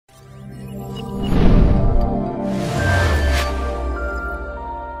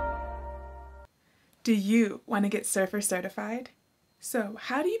Do you want to get Surfer certified? So,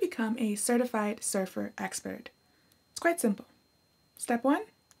 how do you become a certified surfer expert? It's quite simple. Step 1,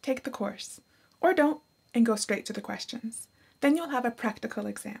 take the course. Or don't, and go straight to the questions. Then you'll have a practical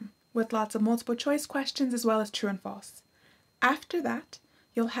exam with lots of multiple choice questions as well as true and false. After that,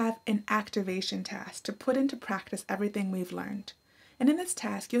 you'll have an activation task to put into practice everything we've learned. And in this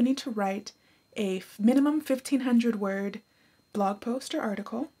task, you'll need to write a minimum 1,500 word blog post or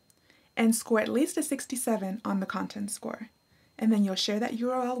article and score at least a 67 on the content score. And then you'll share that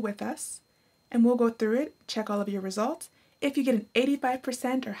URL with us and we'll go through it, check all of your results. If you get an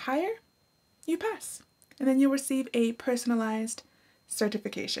 85% or higher, you pass. And then you'll receive a personalized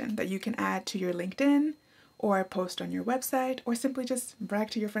certification that you can add to your LinkedIn or post on your website or simply just brag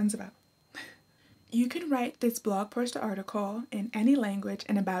to your friends about. You can write this blog post or article in any language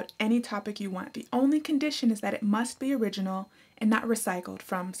and about any topic you want. The only condition is that it must be original and not recycled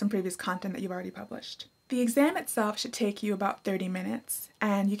from some previous content that you've already published. The exam itself should take you about 30 minutes,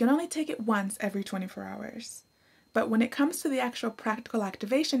 and you can only take it once every 24 hours. But when it comes to the actual practical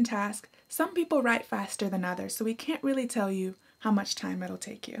activation task, some people write faster than others, so we can't really tell you how much time it'll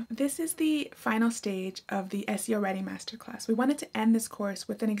take you. This is the final stage of the SEO Ready Masterclass. We wanted to end this course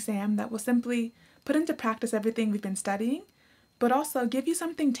with an exam that will simply put into practice everything we've been studying, but also give you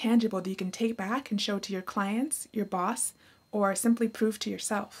something tangible that you can take back and show to your clients, your boss, or simply prove to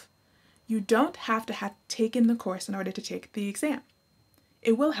yourself. You don't have to have taken the course in order to take the exam.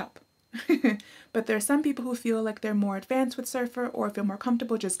 It will help. But there are some people who feel like they're more advanced with Surfer or feel more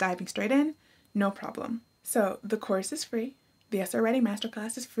comfortable just diving straight in. No problem. So the course is free. The SEO Ready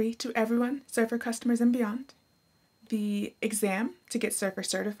Masterclass is free to everyone, Surfer customers and beyond. The exam to get Surfer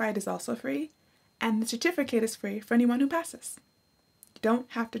certified is also free. And the certificate is free for anyone who passes. You don't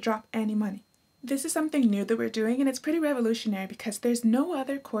have to drop any money. This is something new that we're doing, and it's pretty revolutionary because there's no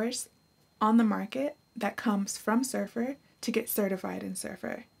other course on the market that comes from Surfer to get certified in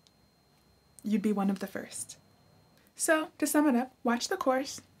Surfer. You'd be one of the first. So, to sum it up, watch the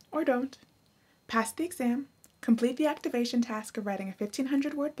course, or don't, pass the exam, complete the activation task of writing a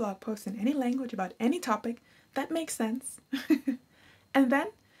 1,500 word blog post in any language about any topic that makes sense, and then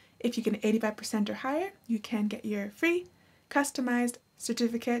if you get an 85% or higher, you can get your free, customized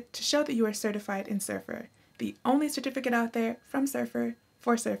certificate to show that you are certified in Surfer. The only certificate out there from Surfer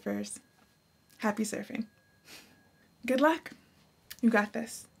for surfers. Happy surfing. Good luck. You got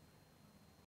this.